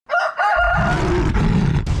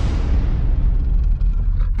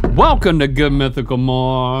Welcome to Good Mythical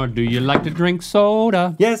More. Do you like to drink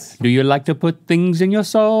soda? Yes. Do you like to put things in your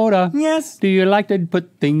soda? Yes. Do you like to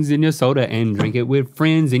put things in your soda and drink it with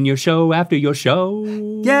friends in your show after your show?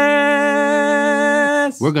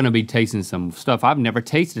 Yes. We're gonna be tasting some stuff I've never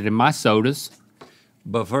tasted in my sodas.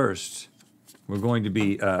 But first, we're going to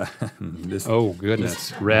be this. Oh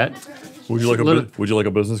goodness, Rhett. Would you like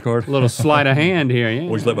a business card? A little sleight of hand here, yeah.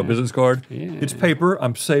 Would you like my business card? Yeah. It's paper.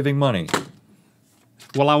 I'm saving money.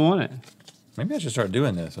 Well, I want it. Maybe I should start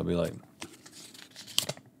doing this. I'll be like,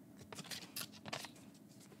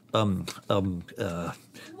 Come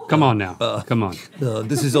on now. Come on.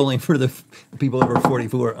 this is only for the people over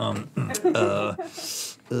 44.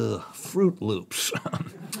 Fruit Loops.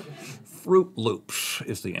 Fruit Loops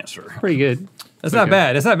is the answer. Pretty good. That's not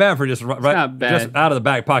bad. It's not bad for just not bad. just out of the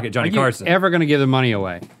back pocket, Johnny Are you Carson. ever gonna give the money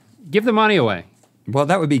away? Give the money away. Well,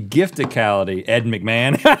 that would be gifticality, Ed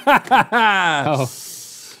McMahon. Oh.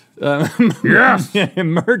 Yes.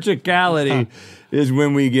 Merchicality is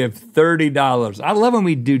when we give $30. I love when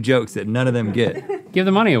we do jokes that none of them get. Give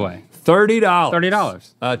the money away. $30.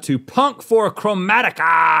 $30. To Punk for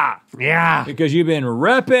Chromatica. Yeah. Because you've been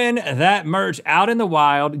repping that merch out in the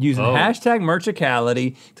wild using hashtag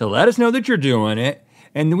Merchicality to let us know that you're doing it.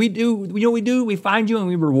 And we do, you know what we do? We find you and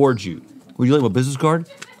we reward you. Would you like a business card?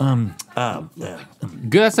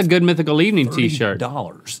 That's a Good Mythical Evening t-shirt.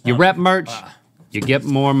 $30. You rep merch, you get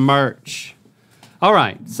more merch. All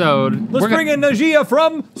right, so Let's bring in Najia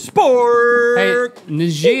from Sport. Hey,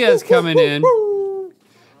 Najia's coming in.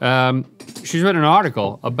 She's written an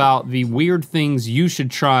article about the weird things you should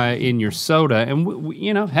try in your soda, and we,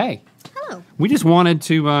 you know, hey, Hello. we just wanted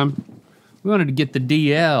to get the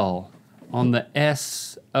DL on the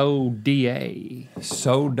SODA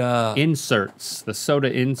Soda. inserts, the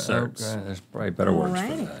soda inserts. Okay, there's probably better words for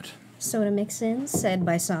Alrighty. that. Soda mix-ins, said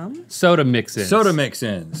by some. Soda mix-ins. Soda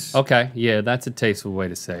mix-ins. Okay, yeah, that's a tasteful way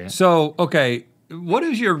to say it. So, okay, what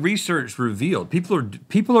has your research revealed? People are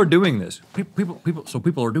doing this. People are doing this.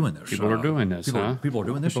 People are doing this, huh? People are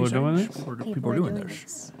doing this. People are doing this? People are doing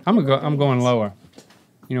this. I'm going lower.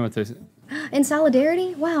 You know what this is? In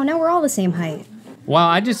solidarity? Wow, now we're all the same height. Well,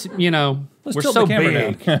 I just, you know, Let's we're tilt so the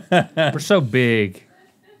camera big. We're so big.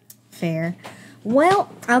 Fair. Well,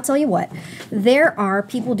 I'll tell you what. There are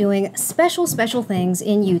people doing special things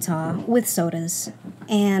in Utah with sodas.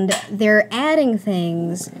 And they're adding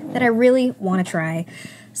things that I really want to try,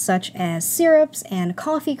 such as syrups and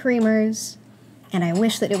coffee creamers. And I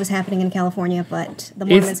wish that it was happening in California, but the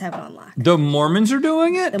Mormons have it on lock. The Mormons are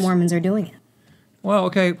doing it? The Mormons are doing it. Well,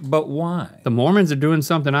 okay, but why? The Mormons are doing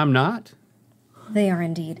something I'm not? They are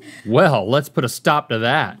indeed. Well, let's put a stop to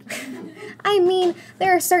that. I mean,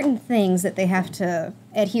 there are certain things that they have to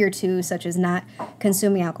adhere to, such as not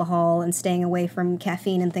consuming alcohol and staying away from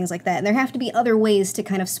caffeine and things like that. And there have to be other ways to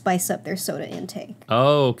kind of spice up their soda intake.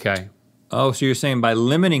 Okay. Oh, so you're saying by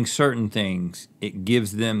limiting certain things, it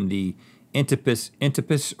gives them the impetus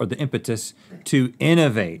to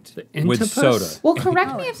innovate with impetus? soda. Well,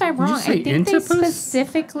 correct me if I'm wrong. say I think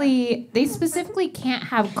intipus? they specifically can't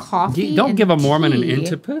have coffee. Don't and give a Mormon an tea.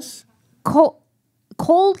 intipus.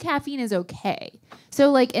 Cold caffeine is okay. So,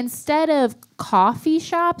 like, instead of coffee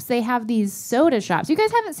shops, they have these soda shops. You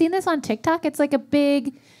guys haven't seen this on TikTok? It's like a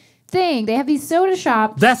big thing. They have these soda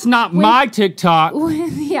shops. That's not my TikTok.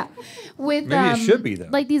 With Maybe it should be, though.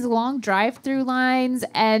 like these long drive-through lines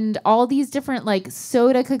and all these different like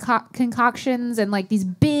soda concoctions and like these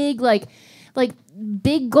big like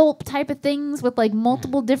big gulp type of things with like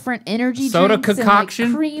multiple different energy Soda drinks concoction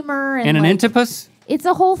and like creamer And an like, intipus? It's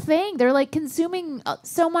a whole thing. They're like consuming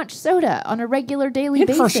so much soda on a regular daily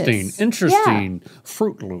basis. Interesting.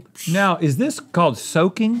 Fruit Loops. Now, is this called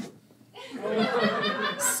soaking?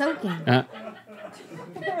 Soaking. Uh,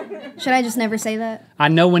 Should I just never say that? I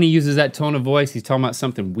know when he uses that tone of voice, he's talking about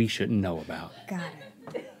something we shouldn't know about. Got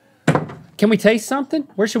it. Can we taste something?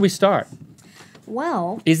 Where should we start?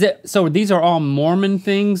 Well, Is it so? These are all Mormon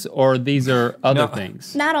things, or these are other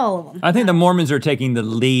things? not all of them. I think the Mormons are taking the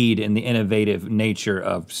lead in the innovative nature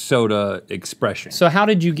of soda expression. So how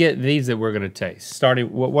did you get these that we're gonna taste?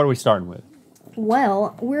 Starting, what are we starting with?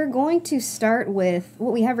 Well, we're going to start with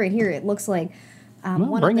what we have right here. It looks like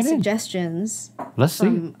one of bring the it in. suggestions Let's see.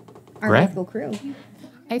 from our Grab. mythical crew.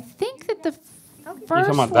 I think that the talking first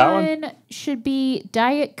about that one? one should be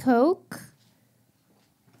Diet Coke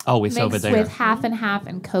Oh, it's over mixed there. with half and half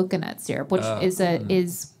and coconut syrup, which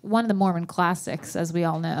is one of the Mormon classics, as we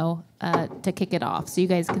all know, to kick it off. So you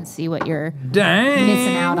guys can see what you're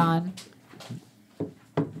missing out on.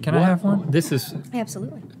 Can I have one? This is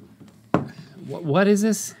Absolutely. what is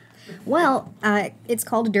this? Well, it's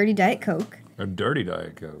called a Dirty Diet Coke. A dirty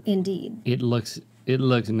Diet Coke. Indeed. It It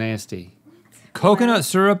looks nasty. Coconut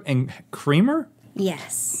syrup and creamer?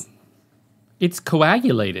 Yes. It's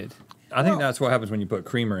coagulated. I think that's what happens when you put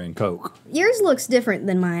creamer in Coke. Yours looks different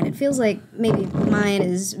than mine. It feels like maybe mine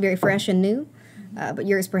is very fresh and new, but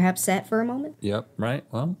yours perhaps sat for a moment. Yep, right?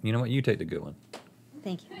 Well, you know what? You take the good one.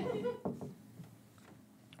 Thank you.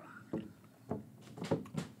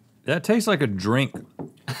 That tastes like a drink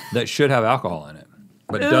that should have alcohol in it,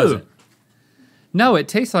 but it Ew. doesn't. No, it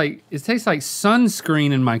tastes like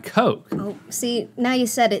sunscreen in my Coke. Oh, see, now you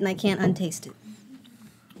said it and I can't untaste it.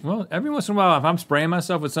 Well, every once in a while, if I'm spraying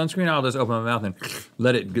myself with sunscreen, I'll just open my mouth and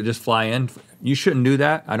let it just fly in. You shouldn't do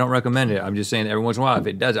that. I don't recommend it. I'm just saying every once in a while, if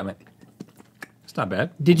it does, I mean, it's not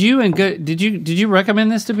bad. Did you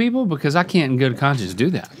recommend this to people? Because I can't in good conscience do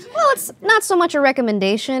that. Well, it's not so much a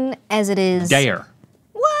recommendation as it is... Dare.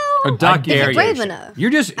 Well, A documentary. if you're brave enough.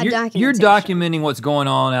 You're documentation. documenting what's going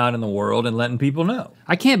on out in the world and letting people know.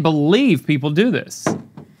 I can't believe people do this.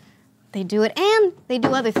 They do it, and they do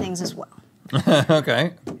other things as well.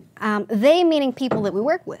 Okay. They meaning people that we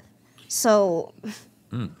work with. So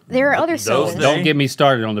there are other sodas. Don't get me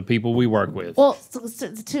started on the people we work with. Well,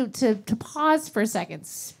 to pause for a second.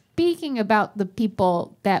 Speaking about the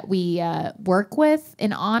people that we work with,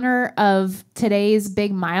 in honor of today's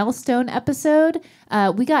big milestone episode,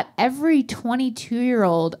 we got every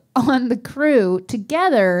 22-year-old on the crew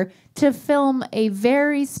together to film a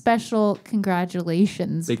very special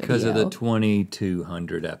congratulations Because video. of the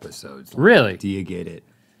 2,200 episodes. Really? Do you get it?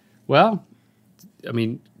 Well, I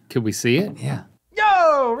mean, could we see it? Yeah.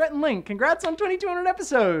 Yo, Rhett and Link, congrats on 2,200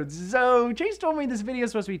 episodes. So Chase told me this video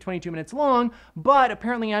is supposed to be 22 minutes long, but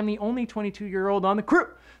apparently I'm the only 22-year-old on the crew.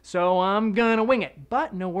 So I'm gonna wing it.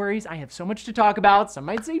 But no worries, I have so much to talk about. Some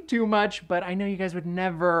might say too much, but I know you guys would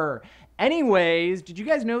never. Anyways, did you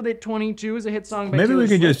guys know that 22 is a hit song by Maybe Taylor we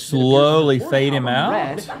could Swift just that appears slowly on the fade him album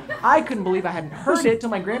out. Red? I couldn't believe I hadn't heard it till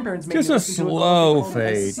my grandparents made Just me a listen to it. slow Called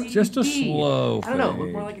fade. CD. Just a slow I don't know,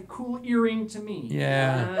 fade. more like a cool earring to me.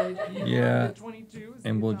 Yeah. You Yeah. know that 22 is the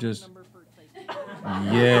And we'll atomic just- number for-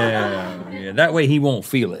 Yeah. That way he won't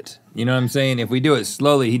feel it. You know what I'm saying? If we do it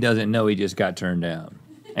slowly, he doesn't know he just got turned down.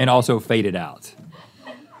 And also faded out.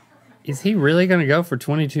 Is he really going to go for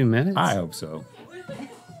 22 minutes? I hope so.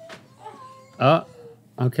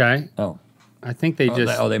 Okay. Oh. I think they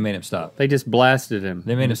just they made him stop. they just blasted him.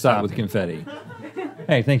 They made him stop with him. confetti.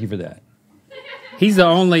 Hey, thank you for that. He's the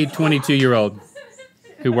only 22-year-old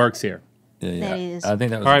who works here. Yeah, That is. I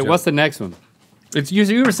think that was All a right, joke. what's the next one? It's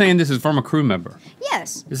you were saying this is from a crew member.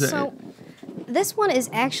 Yes. Is that So this one is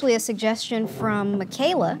actually a suggestion from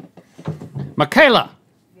Michaela. Michaela.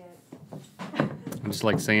 I just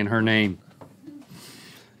like saying her name.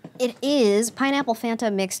 It is pineapple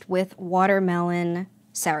Fanta mixed with watermelon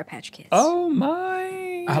Sour Patch Kids. Oh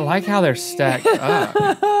my. I like how they're stacked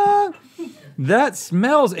up. That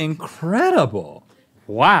smells incredible.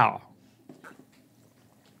 Wow.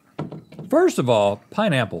 First of all,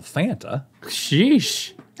 pineapple Fanta.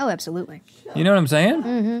 Sheesh. Oh, absolutely. You know what I'm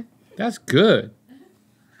saying? That's good.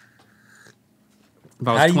 If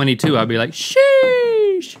I How was do you- 22, I'd be like,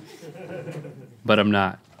 sheesh. But I'm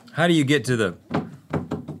not. How do you get to the...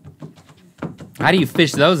 How do you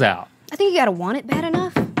fish those out? I think you gotta want it bad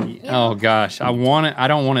enough. Oh gosh, I want it. I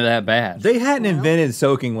don't want it that bad. They hadn't invented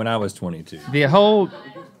soaking when I was 22. The whole.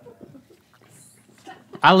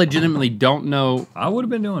 I legitimately don't know I would have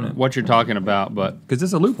been doing it. what you're talking about, but Because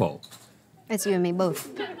it's a loophole. It's you and me both.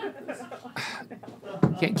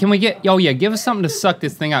 can we get? Oh yeah, give us something to suck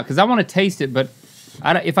this thing out because I want to taste it, but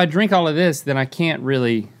if I drink all of this, then I can't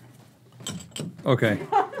really. Okay.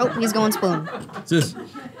 Oh, he's going spoon. Is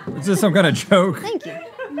this some kind of joke? Thank you.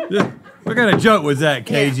 What kind of joke was that,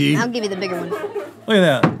 KG? Here, I'll give you the bigger one. Look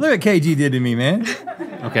at that. Look what KG did to me, man.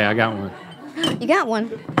 Okay, I got one. You got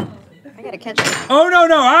one. I gotta catch it. Oh,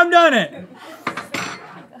 no, I've done it.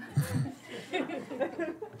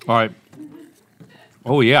 All right.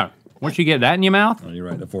 Oh yeah. Once you get that in your mouth, Oh, you're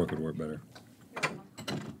right. The fork would work better.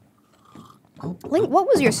 Link, what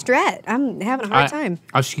was your strat? I'm having a hard time.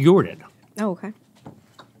 I skewered it. Oh, okay.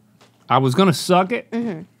 I was gonna suck it,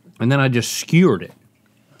 and then I just skewered it.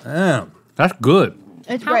 Damn. That's good.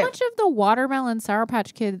 It's How great. much of the watermelon Sour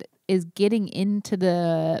Patch Kid is getting into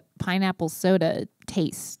the pineapple soda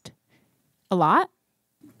taste? A lot?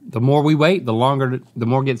 The more we wait, the longer, the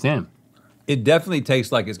more gets in. It definitely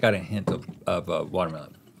tastes like it's got a hint of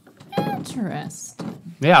watermelon. Interesting.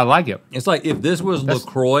 Yeah, I like it. It's like if this was That's-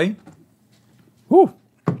 LaCroix, Whew.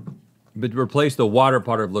 but replace the water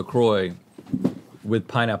part of LaCroix with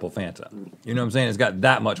pineapple Fanta. You know what I'm saying? It's got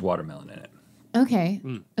that much watermelon in it. Okay.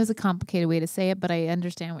 It was a complicated way to say it, but I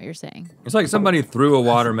understand what you're saying. It's like somebody threw a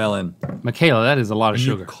watermelon, Michaela, that is a lot of you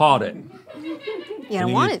sugar. caught it, You and don't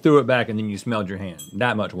then want you it. threw it back, and then you smelled your hand.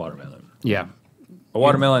 That much watermelon. Yeah. A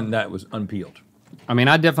watermelon that was unpeeled. I mean,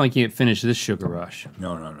 I definitely can't finish this Sugar Rush.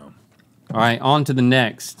 No. All right, on to the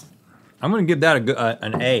next. I'm going to give that a good,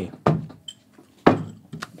 an A.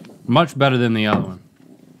 Much better than the other one.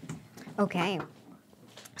 Okay.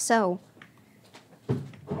 So,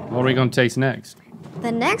 What are we going to taste next?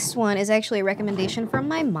 the next one is actually a recommendation from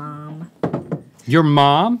my mom. Your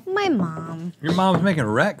mom? My mom. Your mom's making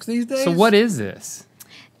Rex these days? So what is this?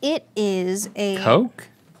 It is a... Coke?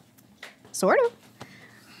 Sort of.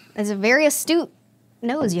 It's a very astute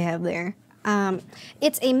nose you have there.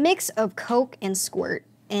 It's a mix of Coke and Squirt,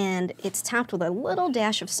 and it's topped with a little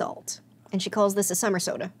dash of salt. And she calls this a summer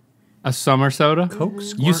soda. A summer soda? Coke,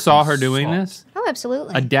 Squirt, You saw her and doing salt. this? Oh,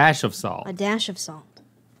 absolutely. A dash of salt. A dash of salt.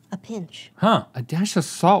 A pinch. Huh. A dash of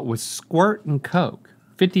salt with Squirt and Coke.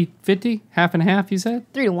 50-50? Half and half, you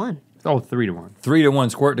said? 3 to 1. Oh, 3-1.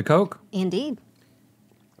 3-to-1 Squirt to Coke? Indeed.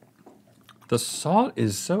 The salt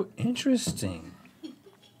is so interesting.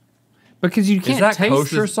 Because you can't Is that taste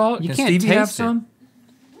kosher the, salt? You Can can't Stevie taste have it. some?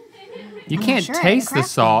 You I'm can't sure, taste the craft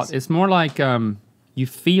salt. beans. It's more like you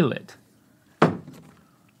feel it.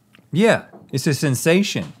 Yeah. It's a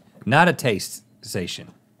sensation, not a taste sensation.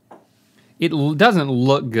 It doesn't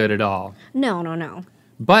look good at all, No, no, no.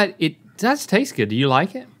 but it does taste good. Do you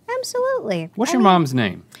like it? Absolutely. What's I your mean, mom's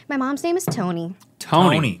name? My mom's name is Tony.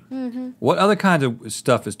 Tony. What other kinds of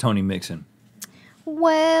stuff is Tony mixing?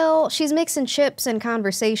 Well, she's mixing chips and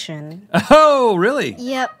conversation. Oh, really?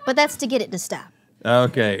 Yep, but that's to get it to stop.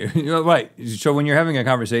 Okay. Right. So when you're having a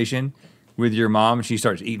conversation with your mom, she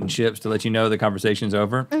starts eating chips to let you know the conversation's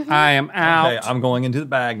over. I am out. Okay, I'm going into the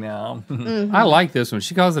bag now. I like this one.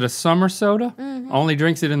 She calls it a summer soda. Only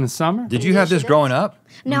drinks it in the summer. Did you have this growing up?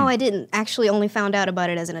 No, I didn't. Actually, only found out about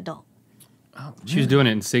it as an adult. She was doing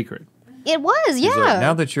it in secret. It was, He's like, yeah.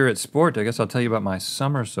 now that you're at sport, I guess I'll tell you about my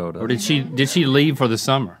summer soda. Or did she leave for the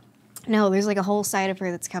summer? No, there's like a whole side of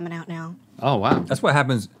her that's coming out now. Oh wow. That's what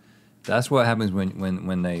happens. That's what happens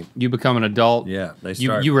when they. You become an adult. Yeah, they You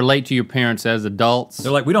start. you relate to your parents as adults.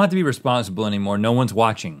 They're like, we don't have to be responsible anymore. No one's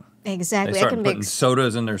watching. Exactly. They I start can putting mix.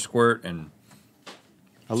 sodas in their squirt and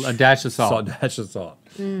A dash of salt. salt dash of salt.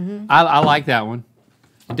 I like that one.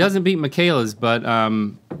 It doesn't beat Michaela's, but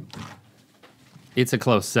it's a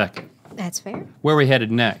close second. That's fair. Where are we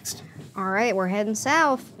headed next? All right, we're heading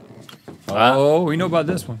south. Oh, we know about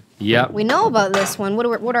this one. Yep. We know about this one. What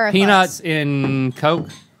are our Peanuts thoughts? in Coke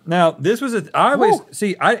Now, this was I always Woo.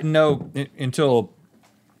 see. I didn't know until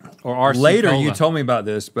or RC later Cola? you told me about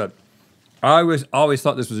this, but I always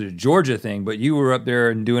thought this was a Georgia thing. But you were up there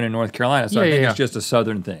and doing it in North Carolina, so I Yeah, think yeah, it's just a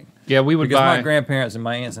Southern thing. Yeah, we would Because buy. my grandparents and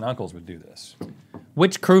my aunts and uncles would do this.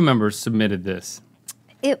 Which crew members submitted this?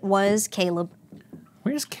 It was Caleb,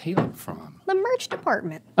 Where's Caleb from? the merch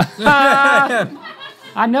department.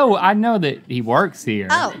 I know that he works here.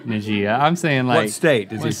 Oh. Najia. I'm saying like What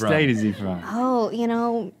state is he what from? state is he from? Oh, you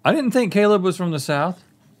know, I didn't think Caleb was from the South.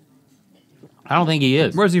 I don't think he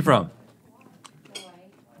is. Where's he from?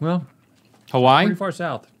 Well, Hawaii? pretty far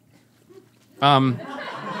south.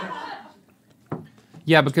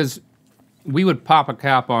 Yeah, because we would pop a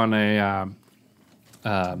cap on a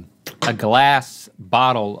glass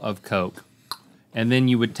bottle of Coke, and then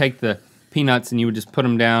you would take the peanuts and you would just put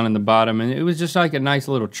them down in the bottom, and it was just like a nice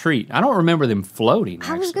little treat. I don't remember them floating.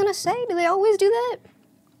 I was actually. gonna say, do they always do that?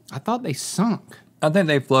 I thought they sunk. I think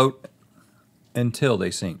they float until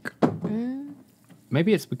they sink.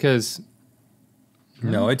 Maybe it's because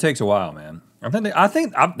No, it takes a while, man. I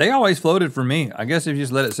think they always floated for me. I guess if you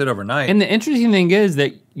just let it sit overnight. And the interesting thing is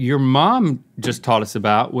that your mom just taught us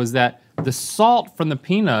about was that the salt from the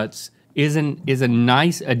peanuts is a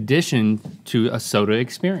nice addition to a soda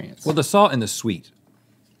experience. Well, the salt and the sweet.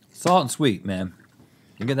 Salt and sweet, man.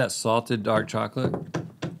 You get that salted dark chocolate,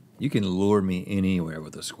 you can lure me anywhere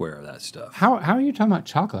with a square of that stuff. how are you talking about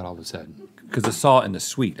chocolate all of a sudden? Because the salt and the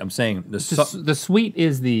sweet. I'm saying the salt The sweet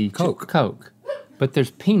is the Coke. but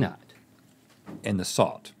there's peanut. and the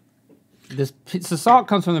salt. The salt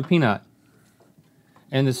comes from the peanut,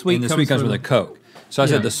 and the sweet And the sweet comes from the Coke. So I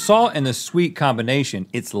said the salt and the sweet combination,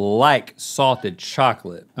 it's like salted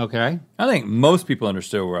chocolate. Okay, I think most people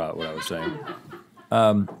understood what I was saying.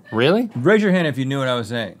 really? Raise your hand if you knew what I was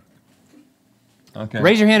saying. Okay.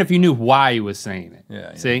 Raise your hand if you knew why he was saying it.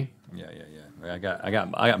 Yeah. See? Yeah. I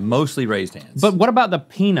got mostly raised hands. But what about the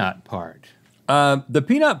peanut part? The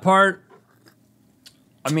peanut part,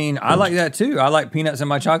 I mean, I like that too. I like peanuts in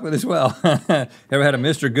my chocolate as well. Ever had a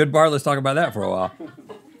Mr. Goodbar? Let's talk about that for a while.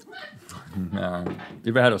 You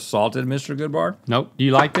ever had a salted Mr. Goodbar? Nope. Do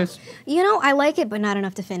you like this? You know, I like it, but not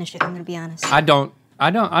enough to finish it. I'm gonna be honest. I don't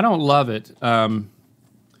love it.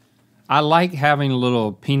 I I like having a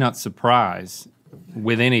little peanut surprise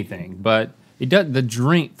with anything, but it does the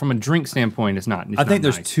drink from a drink standpoint. It's not. I think not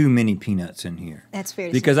there's nice. too many peanuts in here. That's fair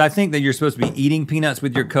to Because say. I think that you're supposed to be eating peanuts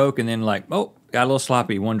with your Coke and then like, oh, got a little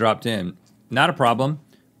sloppy, one dropped in. Not a problem.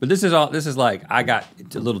 But this is like, I got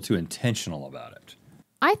a little too intentional about it.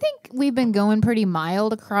 I think we've been going pretty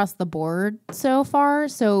mild across the board so far.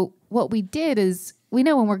 So what we did is we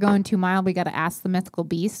know when we're going too mild, we got to ask the Mythical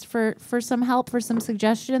Beast for some help, for some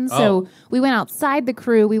suggestions. So we went outside the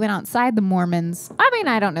crew. We went outside the Mormons. I mean,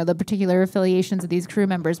 I don't know the particular affiliations of these crew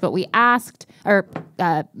members, but we asked, or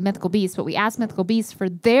Mythical Beast, but we asked Mythical Beast for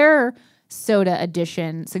their soda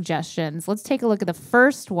edition suggestions. Let's take a look at the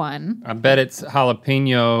first one. I bet it's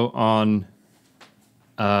jalapeno on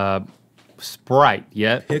Sprite.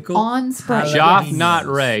 Yep. Pickle? On Sprite. Joff, Yes. not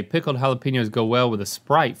Ray. Pickled jalapenos go well with a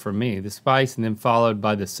Sprite for me. The spice and then followed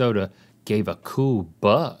by the soda gave a cool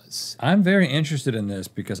buzz. I'm very interested in this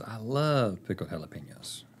because I love pickled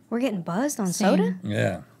jalapenos. We're getting buzzed on Same. soda?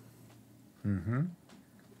 Yeah.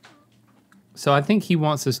 So I think he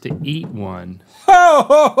wants us to eat one. Ho,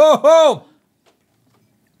 ho, ho, ho!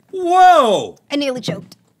 Whoa! I nearly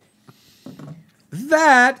choked.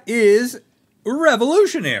 That is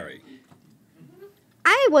revolutionary.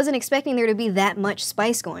 I wasn't expecting there to be that much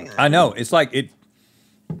spice going on. I know. It's like it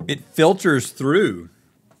filters through.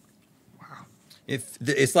 Wow.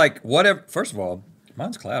 It's like whatever. First of all,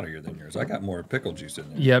 mine's cloudier than yours. I got more pickle juice in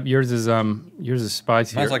there. Yep, yours is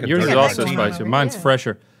spicier. Mine's like a yours is dirty also martini. spicier. Mine's Yeah.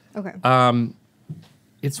 fresher. Okay.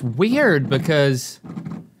 It's weird because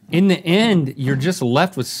in the end, you're just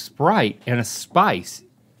left with Sprite and a spice.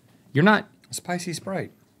 You're not, Spicy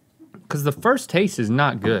Sprite. because the first taste is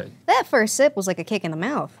not good. That first sip was like a kick in the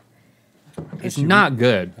mouth. It's not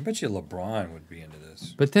good. I bet you LeBron would be into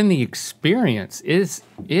this. But then the experience is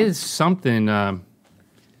something to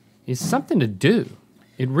do.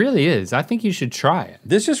 It really is. I think you should try it.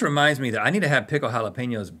 This just reminds me that I need to have pickled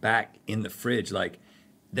jalapenos back in the fridge. Like,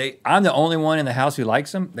 I'm the only one in the house who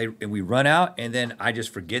likes them. We run out, and then I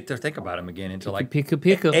just forget to think about them again until like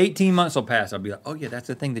Pickle. 18 months will pass. I'll be like, oh yeah, that's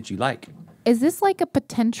the thing that you like. Is this like a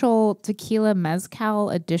potential tequila mezcal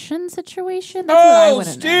addition situation? That's what I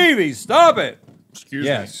wouldn't know. stop it. Excuse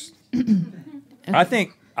me. I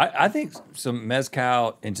think some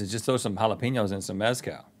mezcal and to just throw some jalapenos in some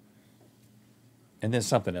mezcal. And then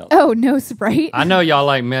something else. Oh, no Sprite? I know y'all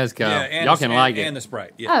like mezcal. and Y'all can like and it. the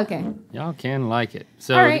Sprite. Yeah. Oh, okay. Y'all can like it.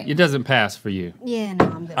 So All right. it doesn't pass for you. Yeah, no,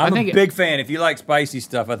 I'm good. I'm think a it- big fan. If you like spicy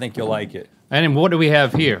stuff, I think you'll like it. And then what do we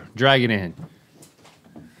have here? Drag it in.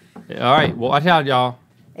 All right. Well, I tell y'all.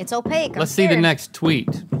 It's opaque. Let's see the next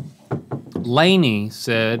tweet. Laney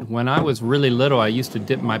said, when I was really little, I used to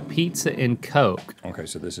dip my pizza in Coke Okay,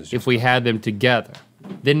 so this is if we had them together.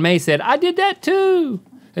 Then May said, I did that too.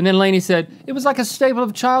 And then Laney said, it was like a staple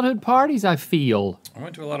of childhood parties, I feel. I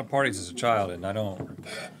went to a lot of parties as a child, and I don't.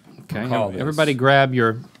 Okay, Call this. everybody grab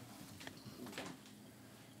your,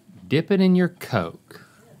 dip it in your Coke.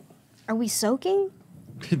 Are we soaking?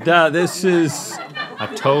 This is I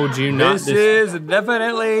told you not this to. is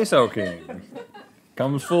definitely soaking.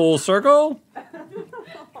 Comes full circle.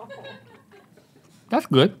 That's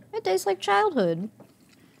good. It tastes like childhood.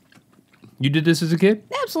 You did this as a kid?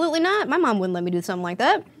 Absolutely not. My mom wouldn't let me do something like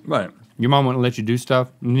that. Right. Your mom wouldn't let you do stuff,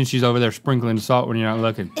 and then she's over there sprinkling the salt when you're not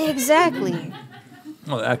looking. Exactly.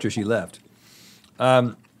 Well, after she left,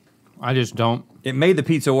 I just don't. it made the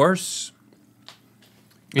pizza worse.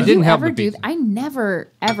 It didn't help Ever the do pizza. I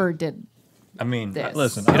never, ever did. I mean, This.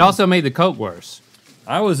 listen. It also made the Coke worse.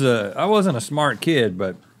 I wasn't a smart kid,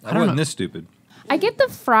 but I don't wasn't know. this stupid. I get the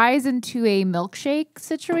fries into a milkshake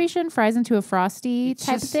situation, fries into a frosty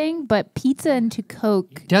type just- thing, but pizza into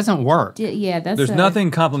Coke. It doesn't work. Yeah, that's There's nothing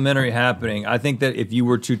complimentary happening. I think that if you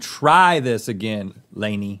were to try this again,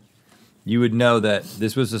 Laney, you would know that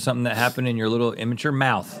this was something that happened in your little immature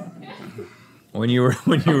mouth when you were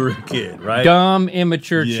a kid, right? Dumb,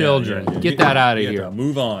 immature Yeah, children. yeah. Get that out of You have here. to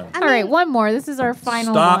move on. All right, one more. This is our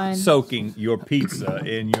final Stop one. soaking your pizza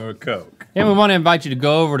in your Coke. And we want to invite you to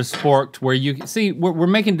go over to Sporked, where you can see we're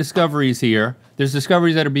making discoveries here. There's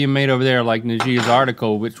discoveries that are being made over there, like Najia's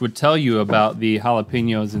article, which would tell you about the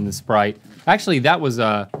jalapenos and the Sprite. Actually, that was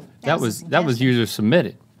user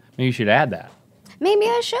submitted. Maybe you should add that. Maybe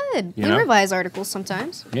I should. You We know? revise articles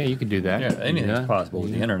sometimes. Yeah, you could do that. Yeah, anything's Yeah. possible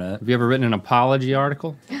with the internet. Have you ever written an apology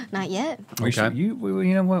article? Not yet. We should, Okay. you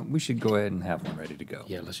know what? We should go ahead and have one ready to go.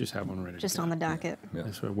 Yeah, let's just have one ready. Just to go. on the docket. Yeah.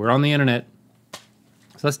 That's right. We're on the internet.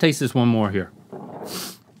 So let's taste this one more here.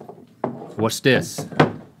 What's this?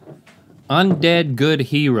 Undead Good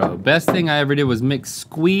Hero. Best thing I ever did was mix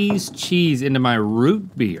squeezed cheese into my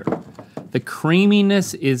root beer. The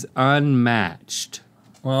creaminess is unmatched.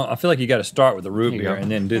 Well, I feel like you got to start with the root There you beer go.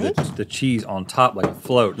 and then do the cheese on top like a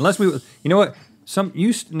float. Unless you know what?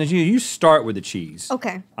 Najee, you start with the cheese.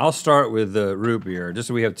 Okay. I'll start with the root beer, just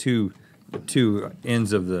so we have two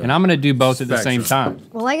ends of the. And I'm gonna do both at the same Spectrum. time.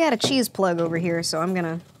 Well, I got a cheese plug over here, so I'm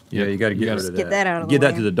gonna. Yeah, you got to get rid of get that out of the Get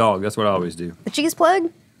that way. to the dog. That's what I always do. The cheese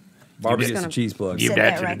plug? Barbie just gets the gonna cheese plug. Give Give that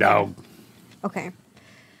that to right the dog. Okay.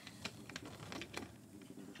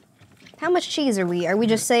 How much cheese are we? Are we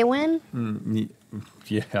just say when?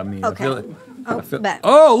 Yeah, I mean, Okay. I feel it. Oh, bet.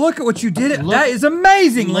 Oh, look at what you did! Look- That is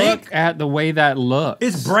amazing, Link. Look at the way that looks.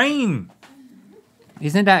 It's brain.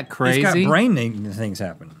 Isn't that crazy? It's got brain things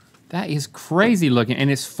happen. That is crazy looking,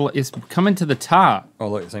 and it's coming to the top. Oh,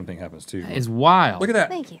 look, the same thing happens too. It's wild. Look at that.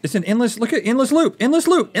 Thank you. It's an endless. Look at endless loop. Endless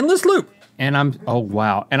loop. Endless loop. And oh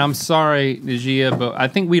wow. And I'm sorry, Najia, but I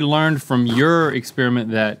think we learned from your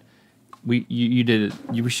experiment that you did it.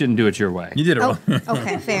 We shouldn't do it your way. You did it Oh, wrong.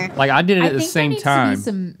 okay, fair. Like I did it I at the think same there needs time. to be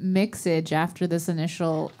some mixage after this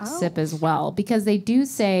initial Oh. sip as well, because they do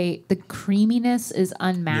say the creaminess is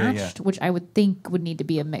unmatched, which I would think would need to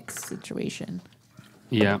be a mixed situation.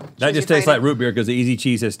 Yeah. That just your tastes favorite? like root beer because the easy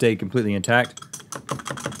cheese has stayed completely intact.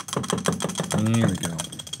 There we go.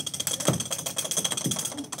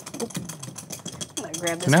 I'm gonna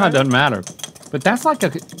grab this Now it one. doesn't matter. But that's like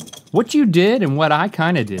what you did and what I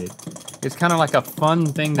kind of did. It's kind of like a fun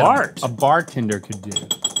thing that Bart. a bartender could do.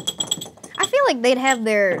 I feel like they'd have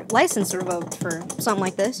their license revoked for something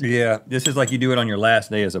like this. Yeah, this is like you do it on your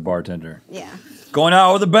last day as a bartender. Yeah. Going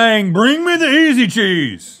out with a bang. Bring me the easy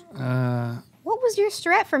cheese. What was your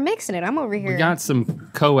strat for mixing it? I'm over here. We got some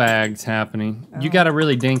coags happening. You got to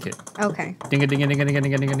really dink it. Okay. Ding it, ding it, ding it, ding it,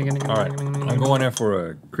 ding it, ding it, ding it. All right, I'm going there for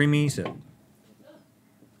a creamy sip.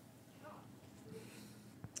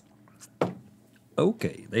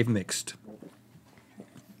 Okay, they've mixed.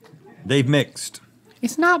 They've mixed.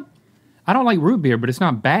 It's not. I don't like root beer, but it's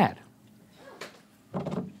not bad.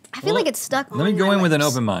 I feel like it's stuck on Let me go my in with an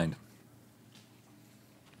lips. open mind.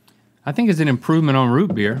 I think it's an improvement on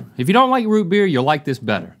root beer. If you don't like root beer, you'll like this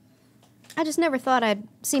better. I just never thought I'd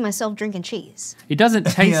see myself drinking cheese. It doesn't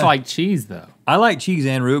taste Yeah. like cheese though. I like cheese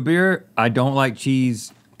and root beer. I don't like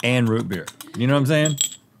cheese and root beer. You know what I'm saying?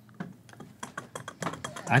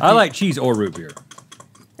 I think- like cheese or root beer.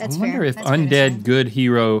 That's I wonder fair. if That's fair to say. Undead Good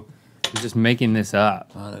Hero is just making this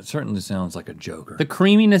up. That certainly sounds like a joker. The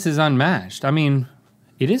creaminess is unmatched. I mean,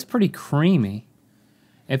 it is pretty creamy.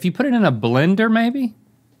 If you put it in a blender, maybe.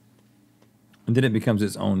 And then it becomes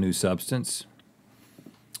its own new substance.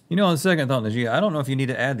 You know, on second thought, Najee, I don't know if you need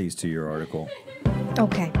to add these to your article.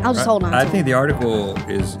 Okay, I'll just hold on. I to think it. the article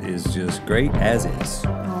is just great as is.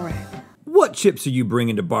 All right. What chips are you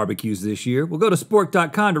bringing to barbecues this year? We'll go to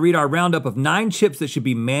sport.com to read our roundup of 9 chips that should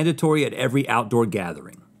be mandatory at every outdoor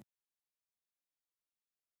gathering.